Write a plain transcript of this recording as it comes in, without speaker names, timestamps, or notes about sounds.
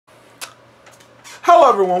Hello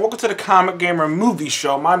everyone, welcome to the Comic Gamer Movie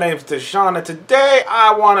Show. My name is Deshaun, and today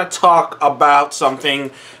I want to talk about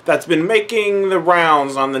something that's been making the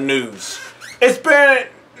rounds on the news. It's been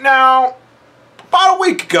now about a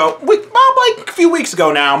week ago, about a few weeks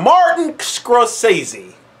ago now, Martin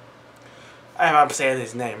Scorsese. I'm saying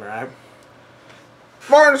his name right.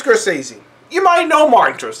 Martin Scorsese. You might know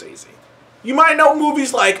Martin Scorsese. You might know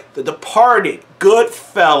movies like The Departed,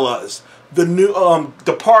 Goodfellas, the new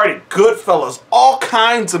Departed, Goodfellas, all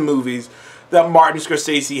kinds of movies that Martin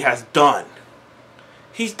Scorsese has done.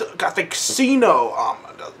 He's got the Casino.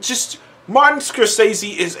 Just Martin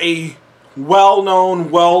Scorsese is a well-known,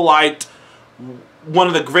 well-liked, one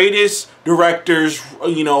of the greatest directors,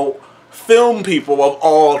 film people of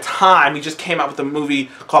all time. He just came out with a movie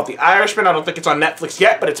called The Irishman. I don't think it's on Netflix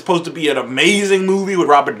yet, but it's supposed to be an amazing movie with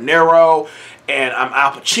Robert De Niro and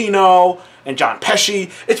Al Pacino and John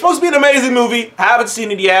Pesci. It's supposed to be an amazing movie. I haven't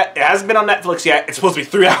seen it yet. It hasn't been on Netflix yet. It's supposed to be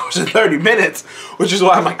 3 hours and 30 minutes, which is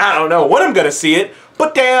why I'm like, I don't know when I'm going to see it.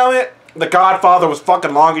 But damn it, The Godfather was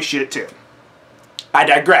fucking long as shit too. I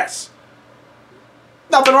digress.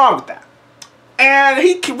 Nothing wrong with that. And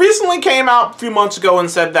he recently came out a few months ago and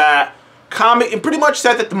said that pretty much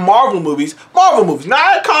said that the Marvel movies,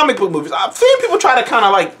 not comic book movies. I've seen people try to kind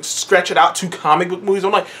of like stretch it out to comic book movies.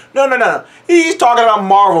 I'm like, no. He's talking about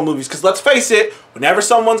Marvel movies because let's face it, whenever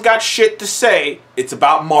someone's got shit to say, it's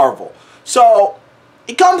about Marvel. So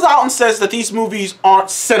he comes out and says that these movies aren't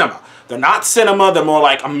cinema. They're not cinema. They're more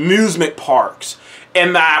like amusement parks,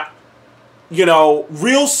 and that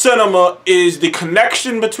real cinema is the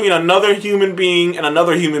connection between another human being and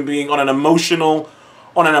another human being on an emotional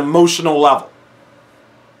level.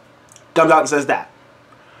 Comes out and says that.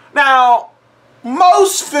 Now,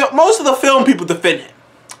 most of the film people defend him.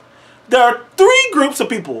 There are 3 groups of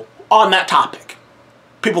people on that topic.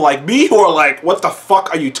 People like me who are like, what the fuck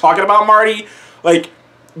are you talking about, Marty? Like,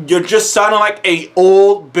 you're just sounding like a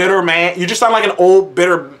old bitter man. You just sound like an old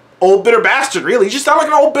bitter bastard, really. You just sound like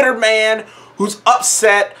an old bitter man who's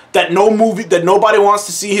upset that nobody wants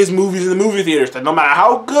to see his movies in the movie theaters. That no matter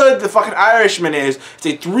how good the fucking Irishman is, it's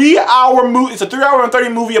a 3-hour movie. It's a 3-hour and 30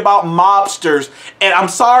 movie about mobsters. And I'm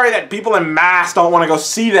sorry that people in mass don't want to go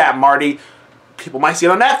see that, Marty. People might see it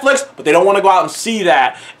on Netflix, but they don't want to go out and see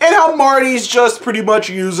that. And how Marty's just pretty much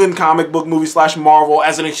using comic book movies / Marvel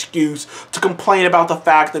as an excuse to complain about the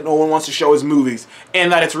fact that no one wants to show his movies.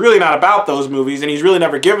 And that it's really not about those movies, and he's really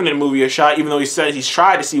never given a movie a shot, even though he said he's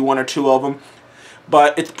tried to see 1 or 2 of them.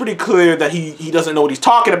 But it's pretty clear that he doesn't know what he's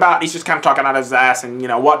talking about. He's just kind of talking out of his ass and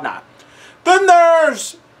whatnot. Then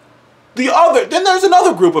there's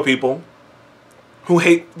another group of people who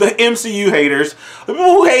hate the MCU haters, the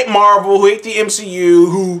people who hate Marvel, who hate the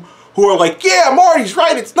MCU, who are like, yeah, Marty's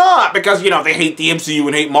right, it's not, because they hate the MCU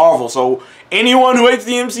and hate Marvel. So anyone who hates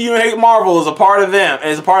the MCU and hate Marvel is a part of them,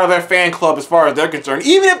 is a part of their fan club as far as they're concerned,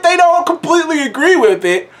 even if they don't completely agree with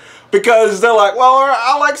it. Because they're like, well,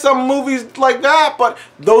 I like some movies like that, but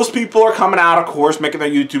those people are coming out, of course, making their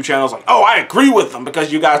YouTube channels like, oh, I agree with them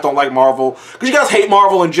because you guys don't like Marvel, because you guys hate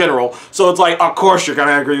Marvel in general. So it's like, of course you're going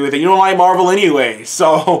to agree with it. You don't like Marvel anyway.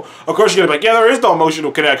 So, of course you're going to be like, yeah, there is no emotional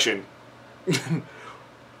connection. And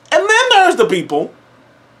then there's the people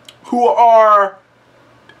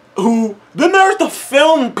then there's the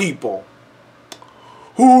film people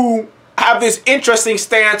who have this interesting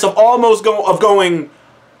stance of going,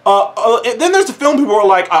 then there's the film people who are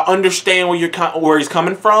like, I understand where he's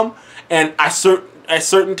coming from, and at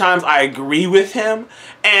certain times I agree with him,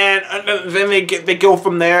 and then they go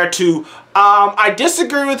from there to I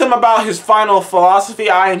disagree with him about his final philosophy.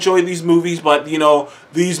 I enjoy these movies, but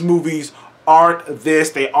these movies aren't this,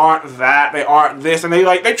 they aren't that, they aren't this, and they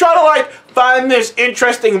try to like find this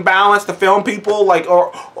interesting balance. The film people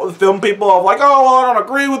or the film people of like, oh well, I don't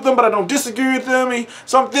agree with them, but I don't disagree with them.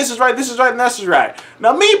 This is right, and this is right.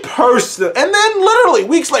 Now me personally, and then literally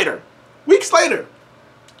weeks later,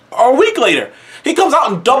 or a week later, he comes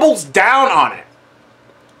out and doubles down on it.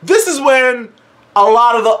 This is when a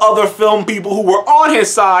lot of the other film people who were on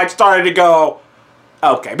his side started to go,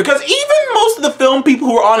 okay, because even most of the film people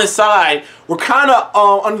who were on his side were kind of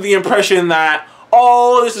under the impression that,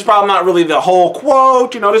 oh, this is probably not really the whole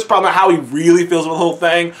quote, this is probably not how he really feels about the whole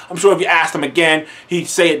thing. I'm sure if you asked him again, he'd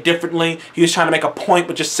say it differently. He was trying to make a point,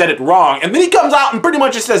 but just said it wrong. And then he comes out and pretty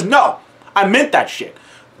much just says, no, I meant that shit.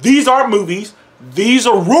 These aren't movies. These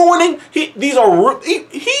are ruining, he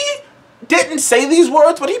didn't say these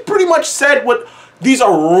words, but he pretty much said what, these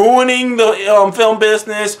are ruining the film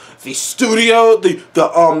business, the studio,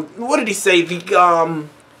 what did he say? The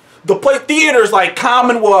play theaters like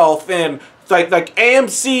Commonwealth and like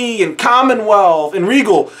AMC and Commonwealth and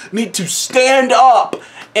Regal need to stand up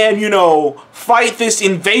and, you know, fight these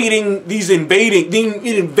invading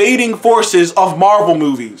forces of Marvel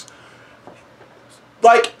movies.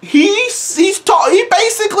 Like, he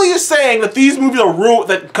basically is saying that these movies are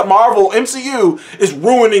that Marvel, MCU, is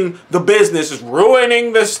ruining the business, is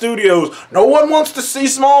ruining the studios. No one wants to see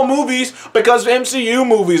small movies because MCU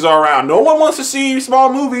movies are around. No one wants to see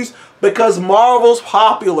small movies because Marvel's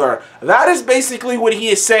popular. That is basically what he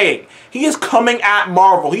is saying. He is coming at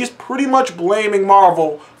Marvel. He is pretty much blaming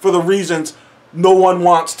Marvel for the reasons no one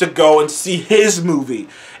wants to go and see his movie.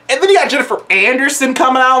 And then you got Jennifer Aniston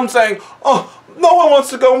coming out and saying, oh, no one wants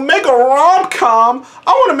to go make a rom-com. I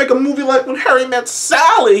want to make a movie like When Harry Met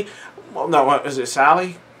Sally. Well, no, what, is it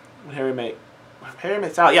Sally? When Harry Met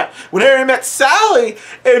Sally, yeah. When Harry Met Sally,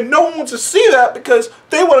 and no one wants to see that because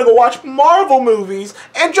they want to go watch Marvel movies.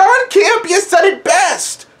 And John Campea said it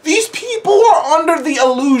best. These people are under the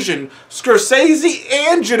illusion, Scorsese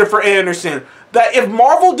and Jennifer Aniston, that if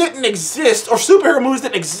Marvel didn't exist, or superhero movies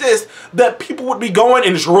didn't exist, that people would be going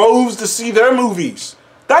in droves to see their movies.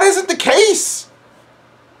 That isn't the case.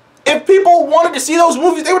 If people wanted to see those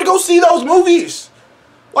movies, they would go see those movies.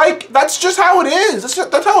 Like, that's just how it is.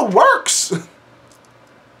 That's how it works.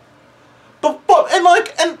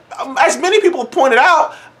 And as many people have pointed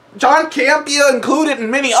out, John Campea included and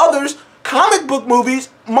many others, comic book movies,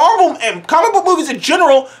 Marvel and comic book movies in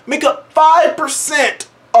general make up 5%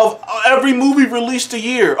 of every movie released a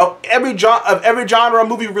year, of every genre of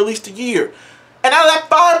movie released a year. And out of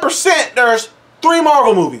that 5%, there's 3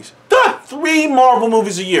 Marvel movies. There are 3 Marvel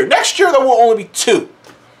movies a year. Next year, there will only be 2.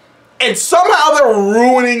 And somehow they're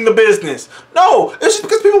ruining the business. No, it's just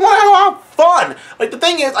because people want to have fun. Like, the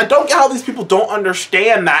thing is, I don't get how these people don't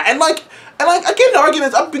understand that. And I get in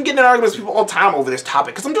arguments. I've been getting in arguments with people all the time over this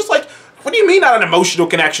topic. Because I'm just like, what do you mean not an emotional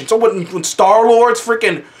connection? So when Star-Lord's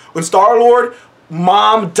when Star-Lord,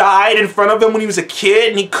 mom died in front of him when he was a kid,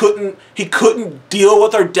 and he couldn't deal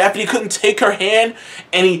with her death, and he couldn't take her hand,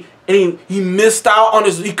 and he missed out on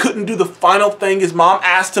he couldn't do the final thing his mom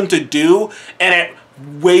asked him to do, and it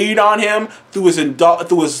weighed on him through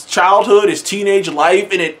his childhood, his teenage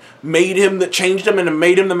life, and it changed him and it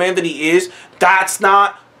made him the man that he is. That's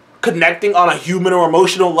not connecting on a human or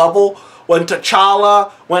emotional level. When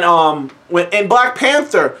T'Challa, when in Black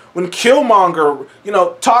Panther, when Killmonger, you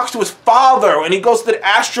know, talks to his father, and he goes to the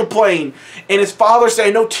astral plane, and his father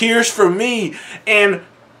saying, "No tears for me," and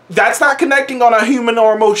that's not connecting on a human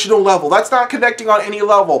or emotional level. That's not connecting on any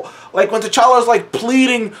level. Like when T'Challa's like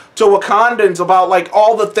pleading to Wakandans about like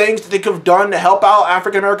all the things that they could have done to help out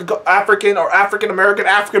African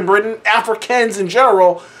Britain, Africans in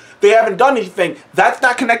general, they haven't done anything. That's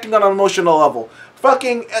not connecting on an emotional level.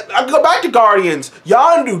 Fucking, I go back to Guardians.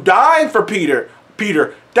 Yondu dying for Peter.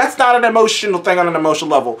 That's not an emotional thing on an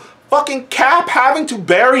emotional level. Fucking Cap having to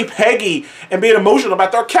bury Peggy and being emotional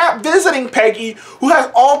about that. Or Cap visiting Peggy, who has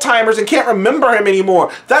Alzheimer's and can't remember him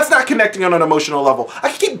anymore. That's not connecting on an emotional level. I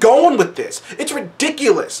can keep going with this. It's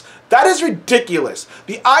ridiculous. That is ridiculous.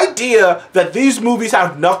 The idea that these movies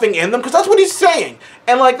have nothing in them, because that's what he's saying.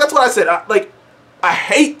 And like, that's what I said. I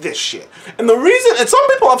hate this shit. And the reason, and some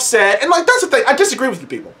people have said, and like, that's the thing, I disagree with you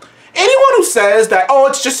people. Anyone who says that, oh,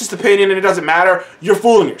 it's just his opinion and it doesn't matter, you're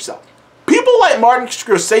fooling yourself. People like Martin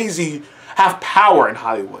Scorsese have power in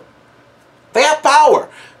Hollywood. They have power.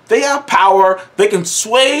 They have power. They can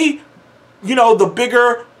sway, you know, the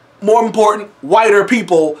bigger, more important, whiter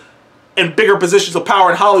people in bigger positions of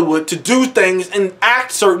power in Hollywood to do things and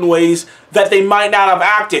act certain ways that they might not have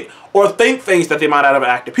acted, or think things that they might not have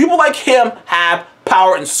acted. People like him have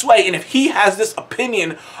power and sway, and if he has this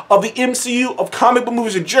opinion of the MCU, of comic book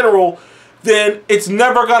movies in general, then it's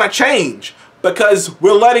never gonna change. Because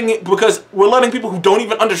we're letting people who don't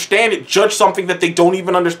even understand it judge something that they don't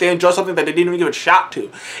even understand, judge something that they didn't even give a shot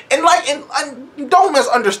to. And like, and don't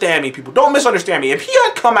misunderstand me, people. Don't misunderstand me. If he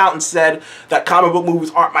had come out and said that comic book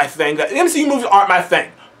movies aren't my thing, that MCU movies aren't my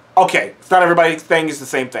thing, okay, it's not everybody's thing, it's the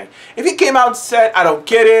same thing. If he came out and said, I don't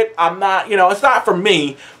get it, I'm not, you know, it's not for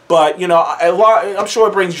me, but, you know, I'm sure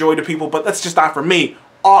it brings joy to people, but that's just not for me.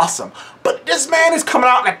 Awesome. But this man is coming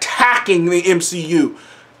out and attacking the MCU.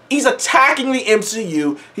 He's attacking the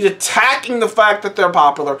MCU. He's attacking the fact that they're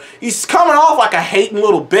popular. He's coming off like a hating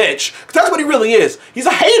little bitch. That's what he really is. He's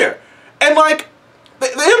a hater. And like, the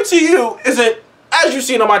MCU isn't, as you've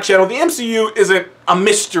seen on my channel, the MCU isn't a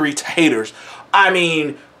mystery to haters. I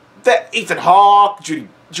mean, that Ethan Hawke, Judy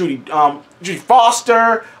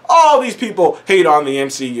Foster, all these people hate on the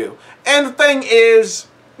MCU. And the thing is,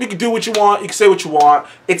 you can do what you want, you can say what you want,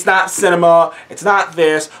 it's not cinema, it's not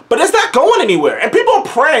this, but it's not going anywhere. And people are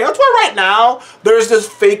praying. That's why right now, there's this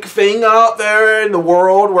fake thing out there in the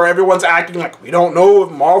world where everyone's acting like we don't know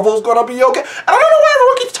if Marvel's gonna be okay. And I don't know why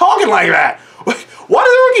everyone keeps like that? Why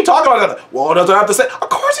does everyone keep talking about that? Well, it doesn't have the same. Of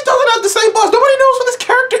course, it doesn't have the same buzz. Nobody knows what this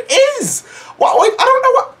character is. Well, like, I don't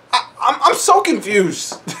know what. I'm so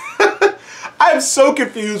confused. I'm so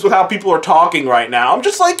confused with how people are talking right now. I'm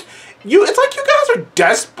just like, it's like you guys are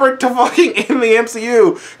desperate to fucking end the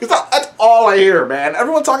MCU. Because that's all I hear, man.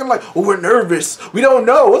 Everyone's talking like, oh, we're nervous. We don't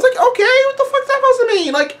know. It's like, okay, what the fuck's that supposed to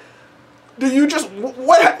mean? Like, do you just,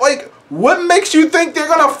 what makes you think they're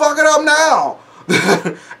gonna fuck it up now?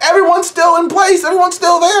 Everyone's still in place. Everyone's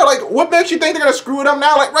still there. Like, what makes you think they're gonna screw it up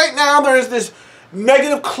now? Like, right now, there is this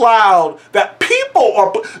negative cloud that people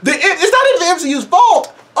are... It's not even the MCU's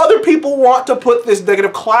fault. Other people want to put this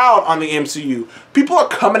negative cloud on the MCU. People are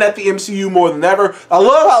coming at the MCU more than ever. I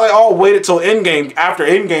love how they all waited till Endgame, after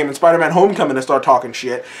Endgame and Spider-Man Homecoming to start talking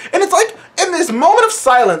shit. And it's like, in this moment of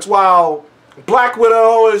silence, while Black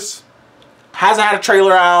Widow hasn't had a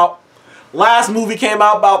trailer out, last movie came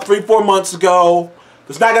out about 3-4 months ago,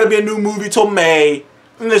 there's not going to be a new movie till May,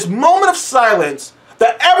 in this moment of silence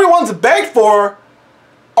that everyone's begged for,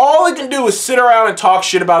 all they can do is sit around and talk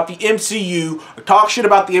shit about the MCU, or talk shit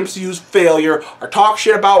about the MCU's failure, or talk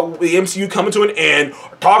shit about the MCU coming to an end,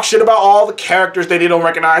 or talk shit about all the characters they don't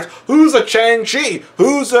recognize. Who's a Shang-Chi?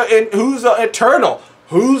 Who's a Eternal?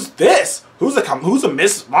 Who's this? Who's a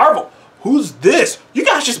Miss Marvel? Who's this? You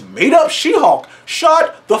guys just made up She-Hulk.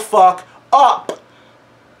 Shut the fuck up.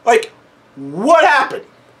 Like, what happened?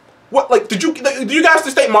 What, like, did you guys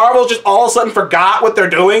just think Marvel just all of a sudden forgot what they're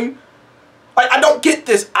doing? Like, I don't get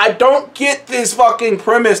this. I don't get this fucking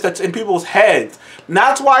premise that's in people's heads. And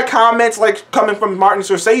that's why comments like coming from Martin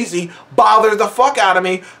Scorsese bothers the fuck out of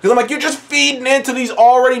me. Because I'm like, you're just feeding into these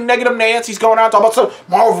already negative Nancy's going out talking about so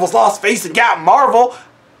Marvel's lost face and got Marvel.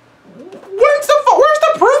 Where's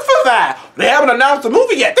the proof of that? They haven't announced the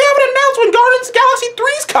movie yet. They haven't announced when Guardians of the Galaxy 3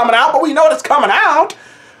 is coming out, but we know it's coming out.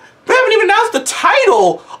 They haven't even announced the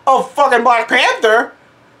title of fucking Black Panther.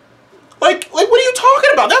 Like, what are you talking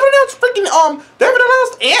about? They haven't announced they haven't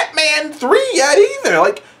announced Ant-Man 3 yet either.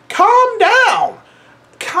 Like, calm down.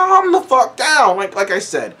 Calm the fuck down. Like I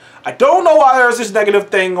said, I don't know why there's this negative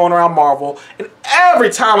thing going around Marvel, and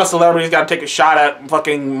every time a celebrity's got to take a shot at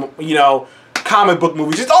fucking, comic book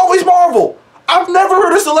movies, it's always Marvel. I've never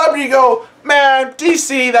heard a celebrity go, man,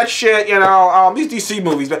 DC, that shit, these DC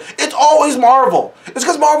movies, but it's always Marvel. It's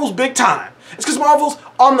because Marvel's big time. It's because Marvel's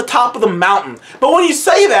on the top of the mountain. But when you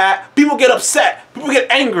say that, people get upset. People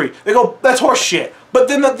get angry. They go, that's horse shit. But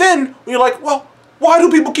then you're like, well, why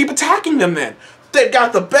do people keep attacking them then? They've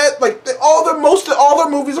got the best, like, all their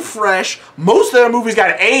movies are fresh. Most of their movies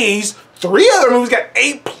got A's. 3 other movies got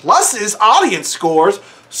A+ audience scores.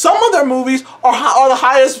 Some of their movies are the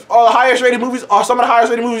highest rated movies, are some of the highest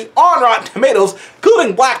rated movies on Rotten Tomatoes,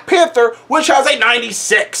 including Black Panther, which has a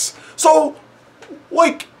 96. So,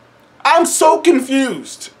 like, I'm so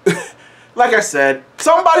confused. Like I said,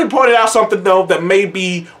 somebody pointed out something, though, that may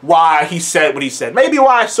be why he said what he said. Maybe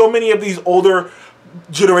why so many of these older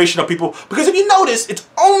generation of people, because if you notice, it's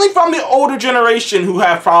only from the older generation who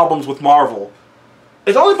have problems with Marvel.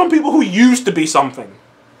 It's only from people who used to be something.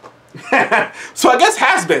 So I guess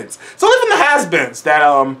has-beens. It's only from the has-beens that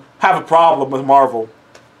have a problem with Marvel.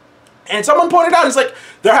 And someone pointed out, it's like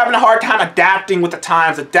they're having a hard time adapting with the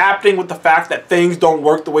times, adapting with the fact that things don't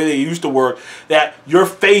work the way they used to work, that your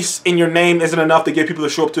face and your name isn't enough to get people to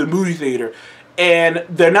show up to the movie theater. And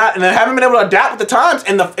they haven't been able to adapt with the times,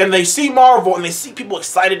 and they see Marvel, and they see people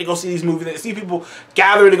excited to go see these movies, and they see people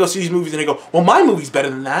gathering to go see these movies, and they go, well, my movie's better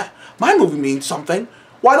than that. My movie means something.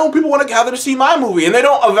 Why don't people want to gather to see my movie? And they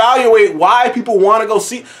don't evaluate why people want to go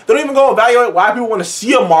see... They don't even go evaluate why people want to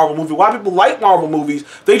see a Marvel movie, why people like Marvel movies.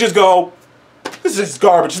 They just go, this is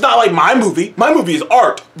garbage. It's not like my movie. My movie is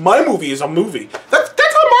art. My movie is a movie. That's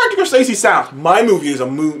how Martin Scorsese sounds. My movie is a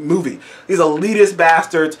movie. These elitist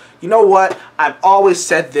bastards. You know what? I've always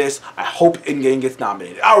said this. I hope Endgame gets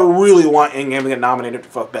nominated. I really want Endgame to get nominated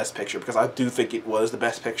for Best Picture because I do think it was the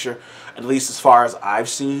Best Picture, at least as far as I've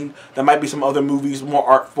seen. There might be some other movies, more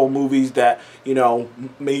artful movies that,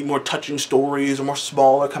 made more touching stories or more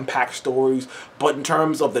smaller, compact stories. But in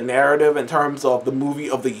terms of the narrative, in terms of the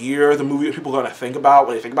movie of the year, the movie that people are going to think about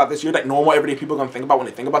when they think about this year, that normal everyday people are going to think about when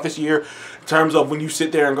they think about this year, in terms of when you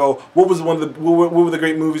sit there and go, what were the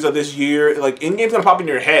great movies of this year? Like, Endgame's going to pop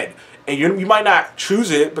into your head. And you might not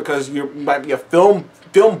choose it because you might be a film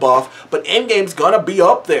buff, but Endgame's gonna be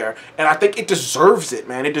up there, and I think it deserves it,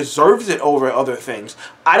 man. It deserves it over other things.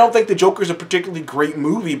 I don't think The Joker's a particularly great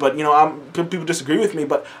movie, but people disagree with me,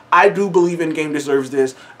 but I do believe Endgame deserves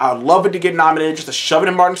this. I would love it to get nominated, just to shove it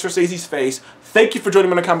in Martin Scorsese's face. Thank you for joining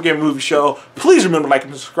me on the Comic Game Movie Show. Please remember to like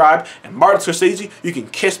and subscribe. And Martin Scorsese, you can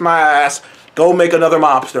kiss my ass. Go make another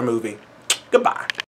mobster movie. Goodbye.